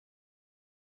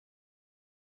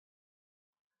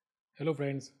Hello,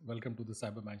 friends. Welcome to the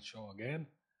Cyberman Show again.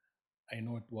 I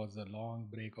know it was a long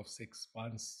break of 6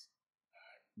 months,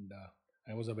 and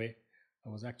I was away. I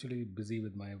was actually busy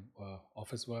with my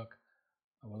office work.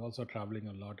 I was also traveling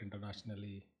a lot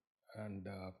internationally, and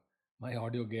my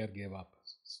audio gear gave up.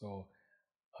 So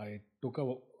I took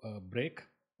a break,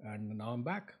 and now I'm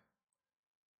back.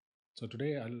 So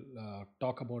today I'll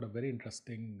talk about a very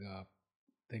interesting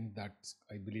thing that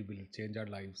I believe will change our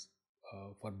lives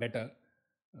for better,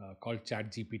 called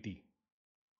ChatGPT.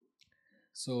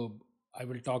 So I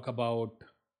will talk about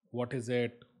what is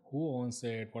it, who owns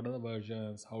it, what are the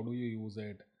versions, how do you use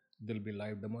it. There'll be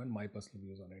live demo and my personal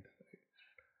views on it. Right?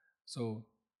 So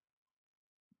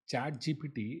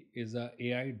ChatGPT is a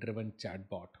AI-driven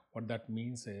chatbot. What that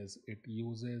means is it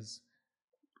uses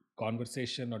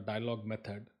conversation or dialogue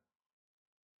method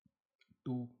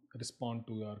to respond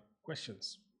to your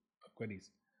questions or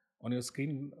queries. On your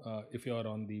screen, if you are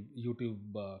on the YouTube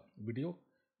video,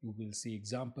 you will see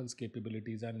examples,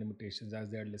 capabilities, and limitations as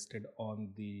they are listed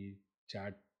on the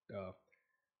chat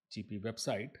GP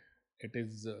website. It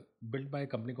is built by a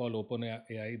company called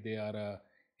OpenAI. They are a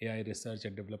AI research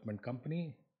and development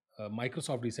company.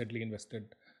 Microsoft recently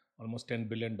invested almost $10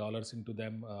 billion into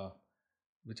them,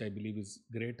 which I believe is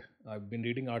great. I've been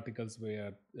reading articles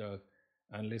where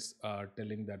analysts are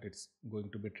telling that it's going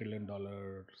to be $1 trillion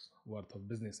worth of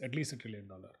business, at least $1 trillion.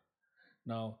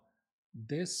 Now,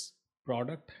 this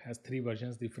product has three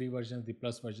versions: the free version, the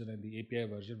plus version, and the API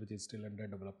version, which is still under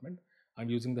development. I'm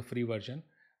using the free version.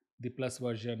 The plus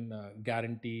version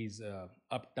guarantees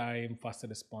uptime, faster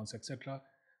response, etc.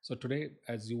 So today,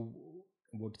 as you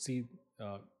would see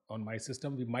on my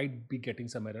system, we might be getting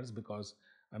some errors because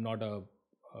I'm not a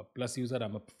plus user,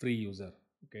 I'm a free user.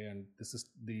 Okay, and this is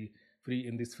the free.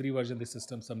 In this free version, the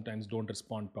system sometimes don't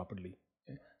respond properly.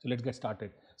 Okay? So let's get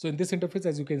started. So in this interface,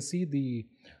 as you can see,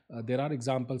 there are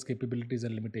examples, capabilities,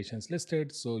 and limitations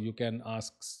listed. So you can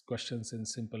ask questions in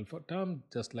simple terms,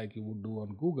 just like you would do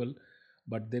on Google.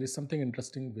 But there is something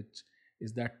interesting, which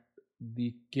is that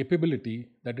the capability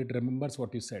that it remembers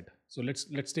what you said. So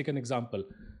let's take an example.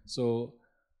 So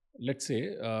let's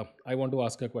say I want to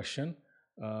ask a question.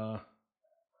 Uh,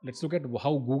 let's look at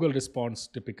how Google responds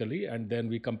typically, and then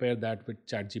we compare that with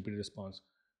ChatGPT response.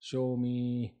 Show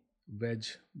me veg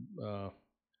uh,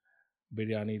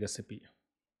 biryani recipe.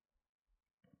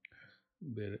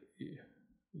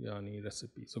 Biryani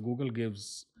recipe. So Google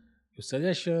gives you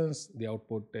suggestions. The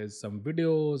output is some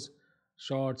videos,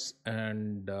 shorts,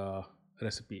 and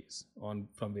recipes on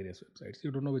from various websites.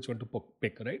 You don't know which one to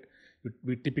pick, right?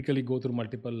 We typically go through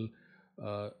multiple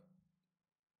uh,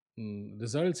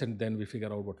 results, and then we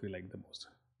figure out what we like the most.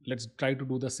 Let's try to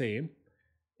do the same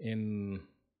in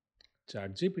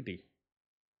ChatGPT.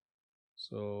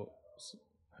 So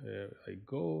here I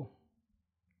go.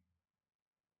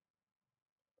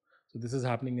 So this is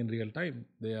happening in real time.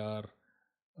 They are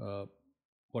uh,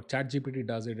 what ChatGPT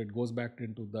does. It goes back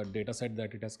into the data set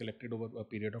that it has collected over a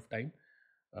period of time.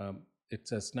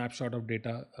 It's a snapshot of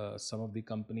data. Some of the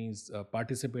companies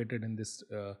participated in this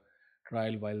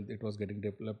trial while it was getting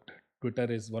developed. Twitter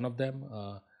is one of them.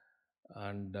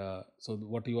 And so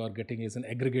what you are getting is an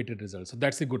aggregated result. So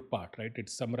that's the good part, right? It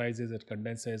summarizes, it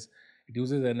condenses, it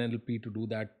uses NLP to do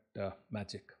that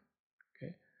magic.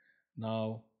 Okay.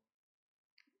 Now,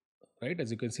 right,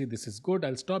 as you can see, this is good.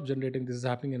 I'll stop generating. This is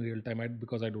happening in real time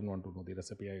because I don't want to know the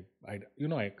recipe. I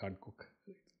can't cook,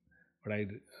 but I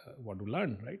want to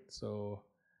learn, right? So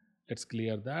let's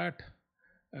clear that.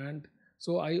 And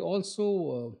so I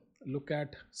also look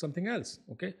at something else.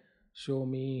 Okay, show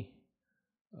me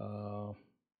uh,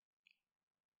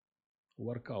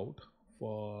 workout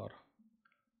for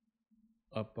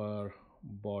upper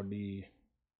body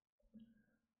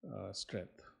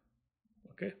strength.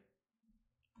 Okay.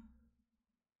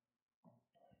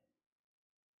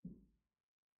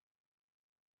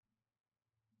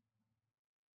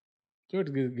 So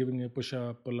it's giving you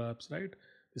push-up, pull-ups, right?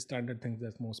 The standard things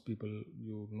that most people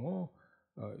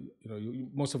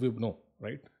most of you know,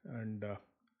 right? And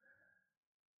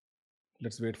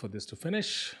let's wait for this to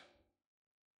finish.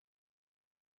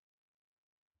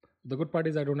 The good part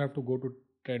is I don't have to go to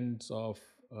tens of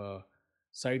uh,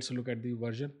 sites to look at the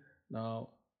version. Now,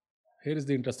 here is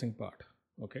the interesting part.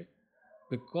 Okay,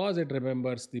 because it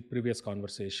remembers the previous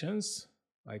conversations,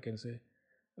 I can say,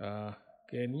 uh,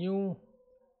 can you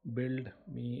build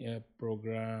me a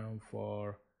program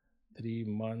for 3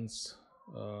 months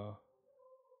uh,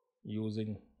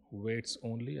 using weights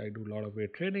only? I do a lot of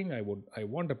weight training. I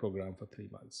want a program for 3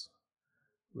 months,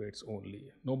 weights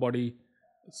only, no body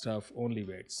stuff, only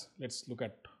weights. Let's look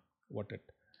at what it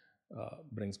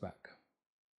brings back.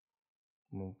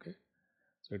 Okay,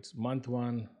 So it's month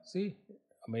one. See,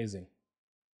 amazing.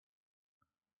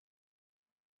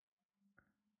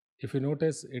 If you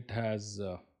notice, it has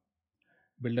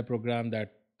built a program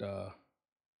that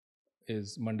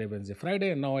is Monday, Wednesday, Friday,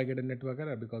 and now I get a network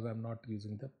error because I'm not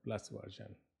using the plus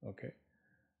version. Okay,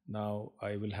 now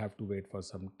I will have to wait for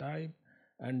some time,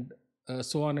 and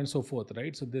so on and so forth,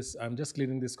 right? So this, I'm just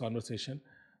clearing this conversation,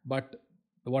 but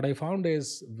what I found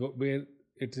is where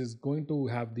it is going to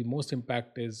have the most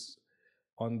impact is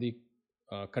on the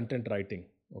content writing.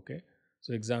 Okay,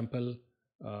 so example,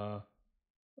 uh,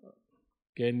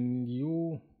 can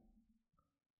you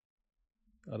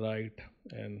write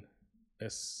an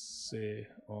essay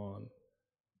on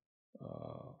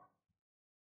uh,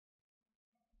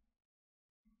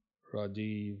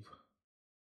 Rajiv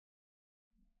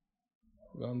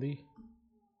Gandhi?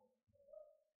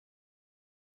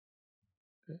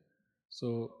 Okay,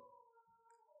 so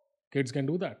kids can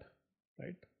do that,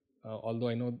 right? Although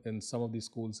I know in some of the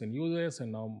schools in US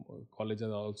and now colleges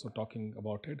are also talking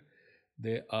about it,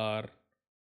 they are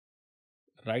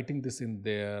writing this in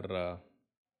their uh,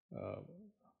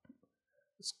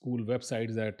 school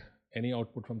websites that any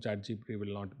output from ChatGPT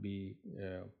will not be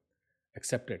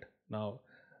accepted. Now,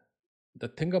 the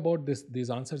thing about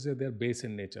these answers is they're base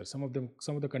in nature. Some of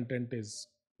the content is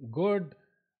good.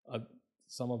 Uh,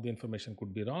 some of the information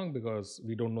could be wrong because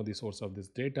we don't know the source of this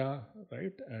data,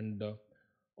 right? And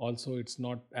also, it's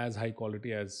not as high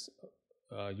quality as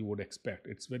you would expect.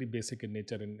 It's very basic in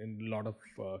nature in a lot of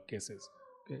cases.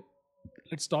 Okay,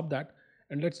 let's stop that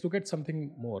and let's look at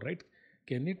something more, right?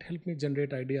 Can it help me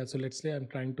generate ideas? So let's say I'm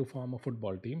trying to form a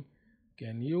football team.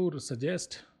 Can you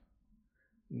suggest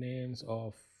names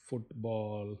of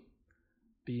football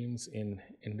teams in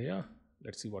India?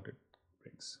 Let's see what it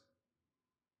brings.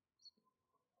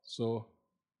 So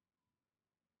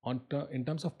in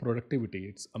terms of productivity,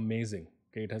 it's amazing.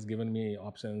 Okay, it has given me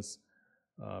options: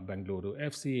 Bangalore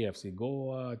FC, FC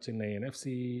Goa, Chennai and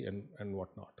FC, and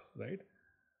whatnot. Right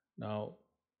now,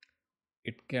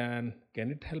 can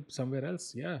it help somewhere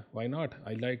else? Yeah, why not?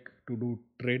 I like to do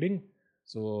trading.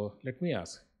 So let me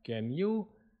ask: can you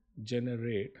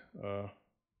generate a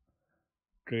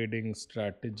trading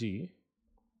strategy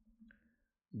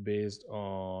based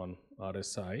on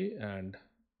RSI and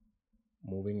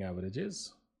moving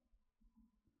averages?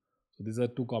 So these are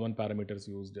two common parameters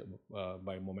used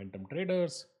by momentum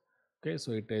traders. Okay,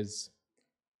 so it is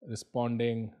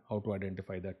responding how to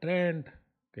identify the trend.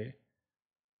 Okay,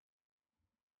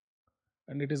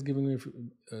 and it is giving me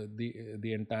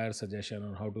the entire suggestion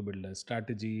on how to build a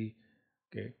strategy.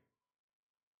 Okay,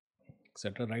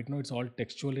 etc. Right now, it's all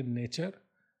textual in nature,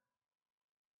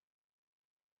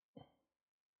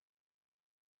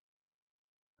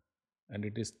 and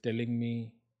it is telling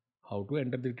me how to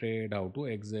enter the trade, how to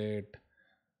exit,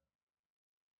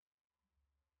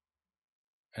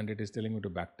 and it is telling me to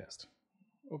backtest.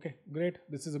 Okay, great.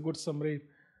 This is a good summary.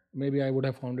 Maybe I would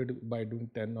have found it by doing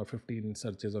 10 or 15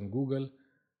 searches on Google.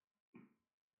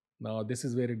 Now, this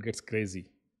is where it gets crazy.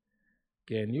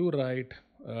 Can you write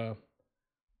a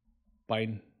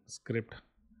Pine script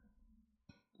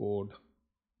code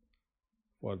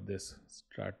for this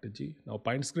strategy? Now,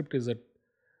 Pine script is a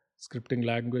scripting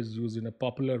language used in a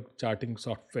popular charting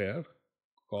software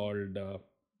called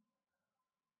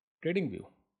TradingView.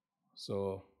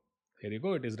 So, here you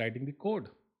go. It is writing the code.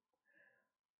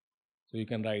 So you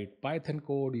can write Python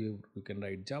code, you can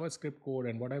write JavaScript code,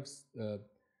 and what I've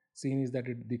seen is that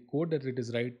the code that it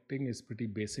is writing is pretty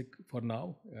basic for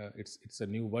now. It's a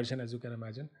new version, as you can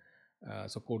imagine.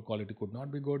 So code quality could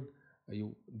not be good.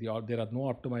 There are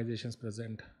no optimizations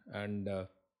present, and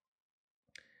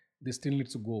this still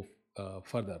needs to go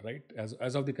further, right?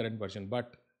 As of the current version,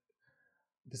 but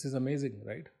this is amazing,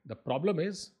 right? The problem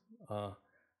is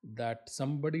that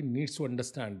somebody needs to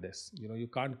understand this. You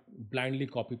can't blindly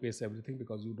copy paste everything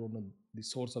because you don't know the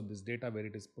source of this data, where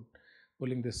it is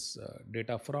pulling this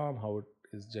data from, how it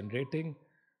is generating.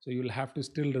 So you'll have to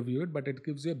still review it, but it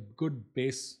gives you a good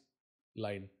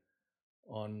baseline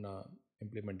on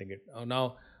implementing it.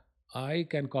 Now I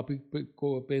can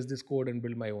paste this code and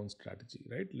build my own strategy,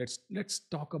 right? Let's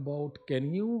talk about,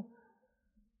 can you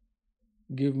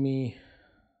give me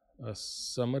a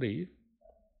summary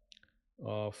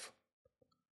of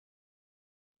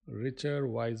Richer,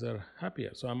 Wiser,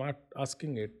 Happier? So I'm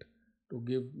asking it to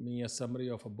give me a summary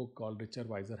of a book called Richer,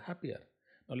 Wiser, Happier.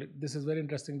 Now, this is very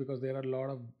interesting because there are a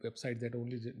lot of websites that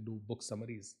only do book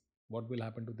summaries. What will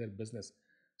happen to their business?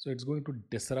 So it's going to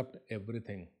disrupt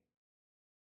everything.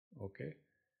 Okay.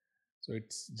 So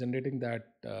it's generating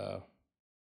that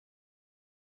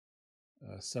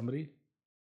summary.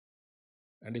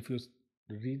 And if you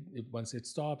once it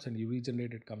stops and you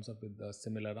regenerate, it comes up with a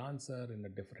similar answer in a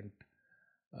different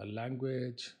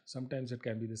language. Sometimes it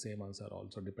can be the same answer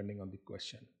also, depending on the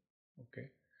question. Okay,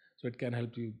 so it can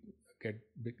help you get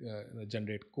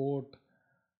generate codes,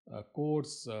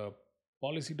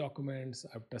 policy documents.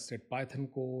 I've tested Python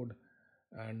code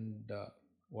and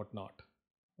whatnot.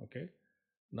 Okay,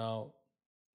 now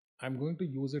I'm going to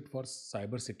use it for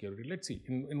cybersecurity. Let's see.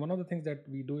 In one of the things that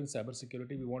we do in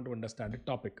cybersecurity, we want to understand a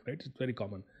topic, right? It's very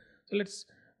common. So let's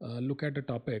look at a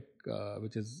topic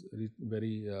which is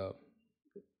very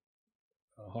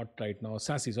hot right now,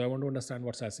 SASE. So I want to understand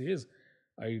what SASE is.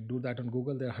 I do that on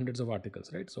Google. There are hundreds of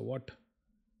articles, right? So what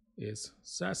is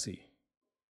SASE?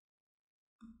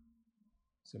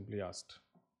 Simply asked.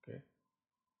 Okay.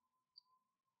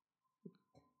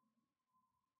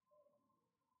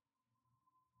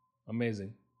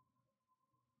 Amazing.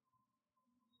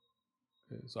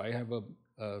 Okay. So I have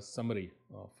a summary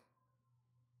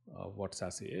of what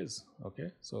SASE is.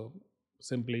 Okay. So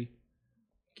simply,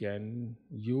 can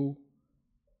you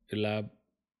elab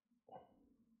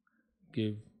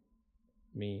give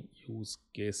me use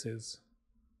cases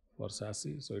for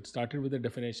SASE? So it started with the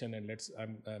definition, and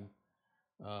I'm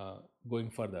going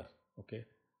further. Okay,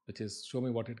 which is show me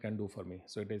what it can do for me.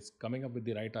 So it is coming up with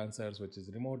the right answers, which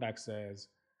is remote access,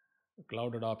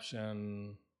 cloud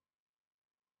adoption,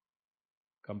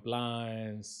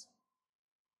 compliance,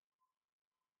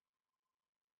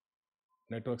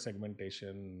 network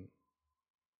segmentation,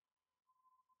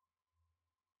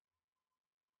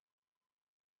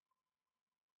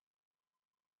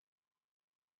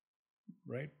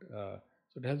 right? So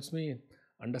it helps me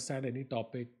understand any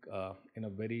topic in a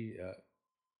very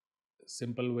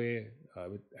simple way,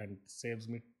 and saves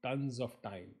me tons of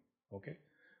time. Okay,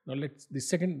 now let's the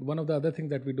second one of the other things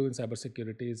that we do in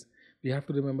cybersecurity is we have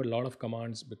to remember a lot of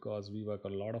commands because we work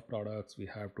on a lot of products. We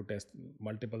have to test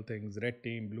multiple things: red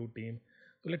team, blue team.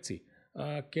 So let's see,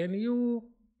 can you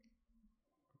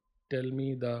tell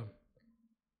me the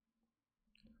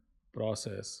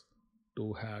process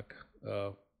to hack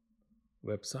a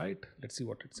website? Let's see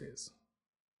what it says.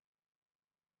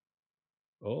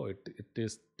 Oh, it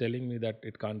is telling me that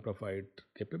it can't provide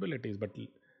capabilities, but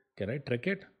can I trick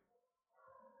it?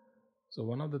 So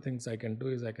one of the things I can do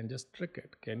is I can just trick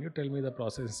it. Can you tell me the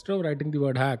process? Instead of writing the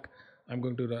word hack, I'm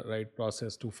going to write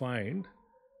process to find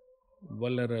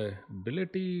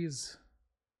vulnerabilities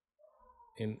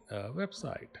in a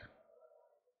website.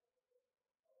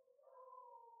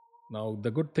 Now, the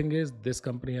good thing is this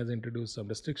company has introduced some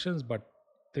restrictions, but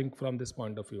think from this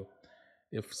point of view.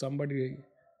 If somebody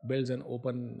builds an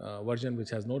open version which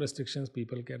has no restrictions,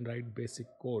 people can write basic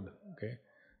code. Okay.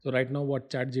 So right now, what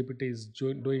ChatGPT is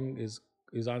doing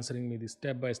is answering me the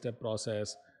step-by-step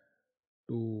process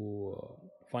to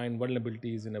find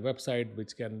vulnerabilities in a website,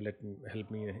 which can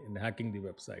help me in hacking the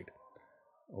website.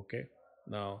 Okay.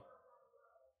 Now,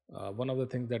 one of the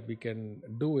things that we can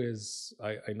do is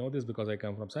I know this because I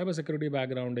come from cybersecurity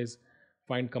background, is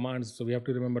find commands. So we have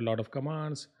to remember a lot of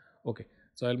commands. Okay,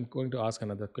 so I'm going to ask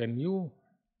another. Can you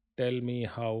tell me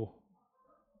how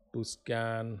to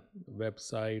scan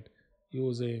website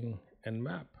using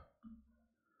Nmap?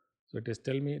 So it is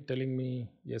telling me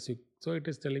yes. So it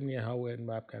is telling me how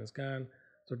Nmap can scan.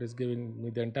 So it is giving me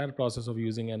the entire process of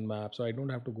using Nmap. So I don't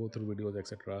have to go through videos,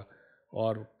 etc.,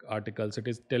 or articles. It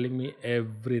is telling me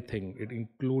everything, it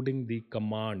including the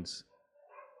commands.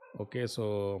 Okay,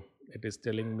 so it is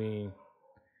telling me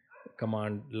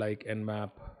command like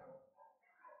nmap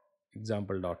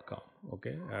example.com.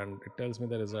 Okay, and it tells me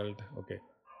the result. Okay,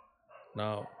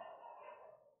 now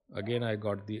again I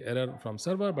got the error from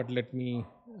server, but let me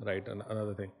write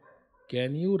another thing.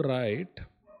 Can you write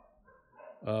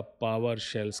a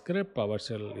PowerShell script?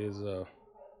 PowerShell is a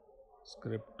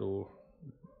script to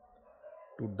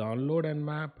download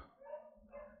Nmap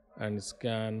and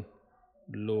scan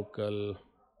local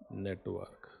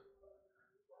network.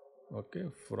 Okay,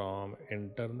 from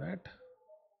internet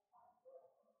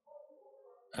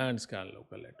and scan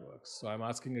local networks. So I'm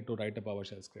asking it to write a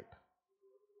PowerShell script,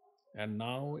 and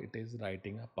now it is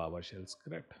writing a PowerShell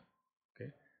script.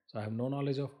 Okay, so I have no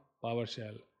knowledge of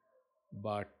PowerShell,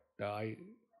 but I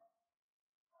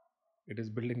it is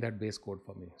building that base code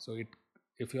for me. So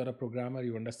if you are a programmer,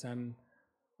 you understand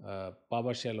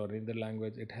PowerShell or in the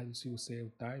language, it helps you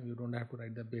save time. You don't have to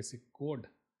write the basic code.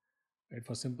 Right?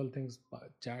 For simple things,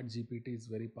 ChatGPT is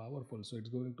very powerful. So it's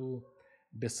going to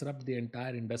disrupt the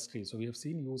entire industry. So we have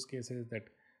seen use cases that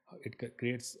it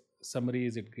creates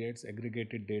summaries, it creates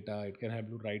aggregated data, it can help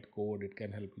you write code, it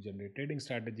can help you generate trading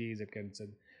strategies, it can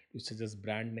you suggest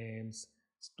brand names,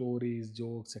 stories,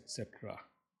 jokes, etc.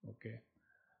 Okay,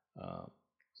 uh,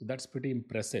 so that's pretty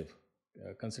impressive.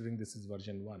 considering this is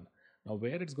version 1. Now,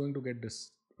 where it's going to get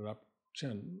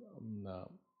disruption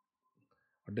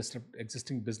or disrupt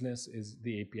existing business is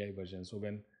the API version. So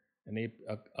when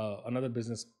another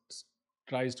business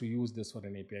tries to use this for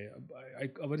an API,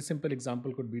 a very simple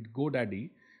example could be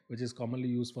GoDaddy, which is commonly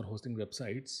used for hosting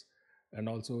websites, and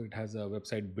also it has a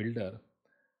website builder.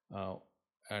 Uh,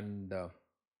 and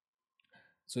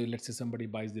So let's say somebody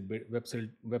buys the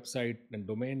website and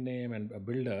domain name and a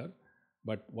builder,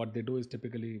 but what they do is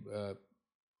typically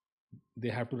they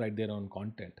have to write their own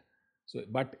content. So,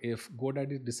 but if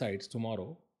GoDaddy decides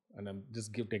tomorrow, and I'm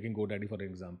just taking GoDaddy for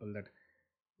example, that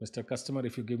Mr. Customer,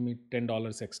 if you give me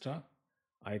 $10 extra,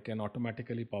 I can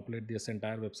automatically populate this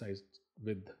entire website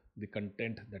with the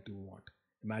content that you want.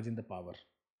 Imagine the power,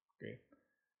 okay?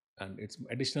 And it's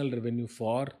additional revenue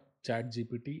for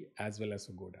ChatGPT as well as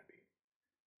for GoDaddy,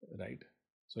 right?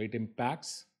 So it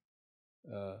impacts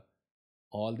uh,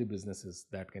 all the businesses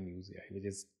that can use AI, which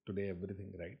is today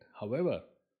everything, right? However,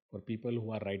 for people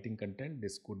who are writing content,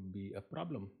 this could be a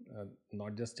problem.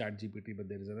 Not just ChatGPT, but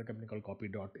there is another company called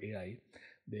Copy.ai.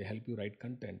 They help you write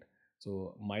content.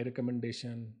 So my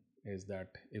recommendation is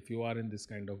that if you are in this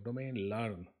kind of domain,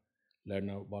 learn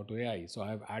about AI. So I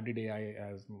have added AI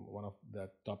as one of the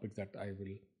topics that I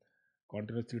will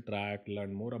continuously track,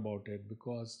 learn more about it,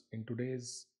 because in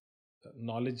today's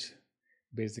knowledge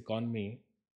based economy,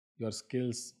 your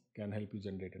skills can help you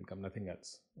generate income, nothing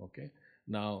else. Okay.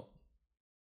 Now,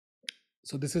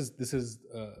 so this is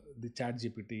the chat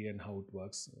gpt and how it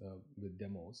works with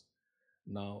demos.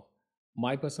 Now,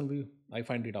 my personal view, I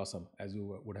find it awesome, as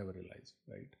you would have realized,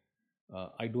 right?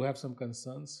 I do have some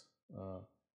concerns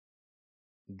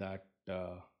that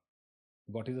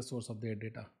what is the source of their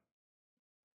data.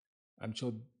 I'm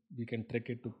sure we can trick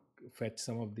it to fetch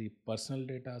some of the personal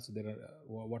data. So there are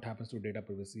what happens to data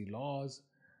privacy laws.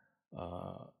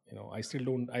 I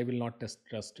will not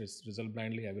trust its result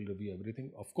blindly. I will review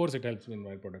everything. Of course, it helps me in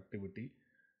my productivity.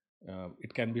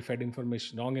 It can be fed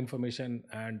wrong information,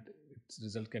 and its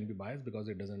result can be biased because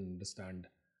it doesn't understand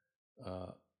uh,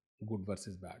 good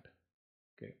versus bad.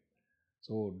 Okay,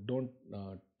 so don't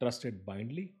trust it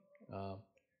blindly. Uh,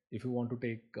 if you want to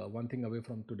take one thing away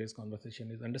from today's conversation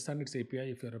is understand its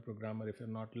API. If you're a programmer, if you're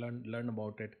not, learn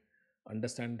about it.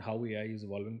 Understand how AI is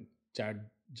evolving. Chat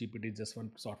GPT is just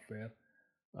one software.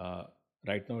 Uh,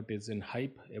 right now, it is in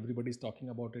hype. Everybody's talking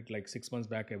about it. Like 6 months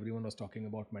back, everyone was talking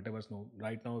about metaverse. No,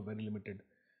 right now, very limited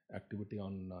activity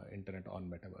on internet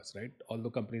on metaverse. Right, although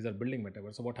companies are building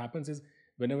metaverse. So what happens is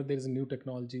whenever there is a new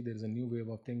technology, there is a new wave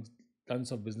of things.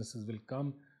 Tons of businesses will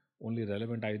come. Only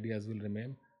relevant ideas will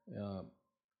remain. Uh,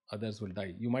 Others will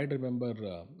die. You might remember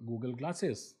Google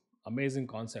Glasses, amazing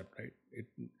concept, right? It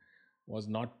was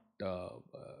not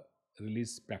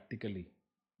released practically,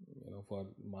 for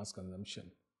mass consumption.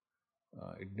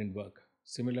 It didn't work.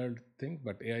 Similar thing,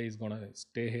 but AI is gonna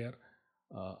stay here.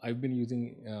 I've been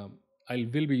using, I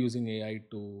will be using AI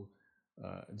to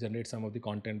generate some of the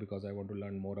content because I want to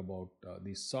learn more about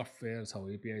these softwares, how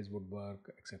APIs would work,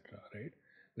 etc. Right?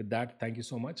 With that, thank you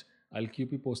so much. I'll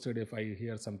keep you posted if I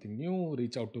hear something new.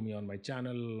 Reach out to me on my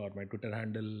channel or my Twitter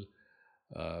handle.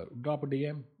 Drop a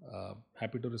DM.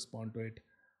 Happy to respond to it.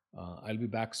 I'll be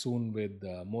back soon with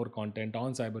more content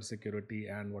on cybersecurity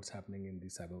and what's happening in the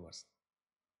cyberverse.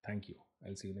 Thank you.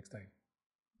 I'll see you next time.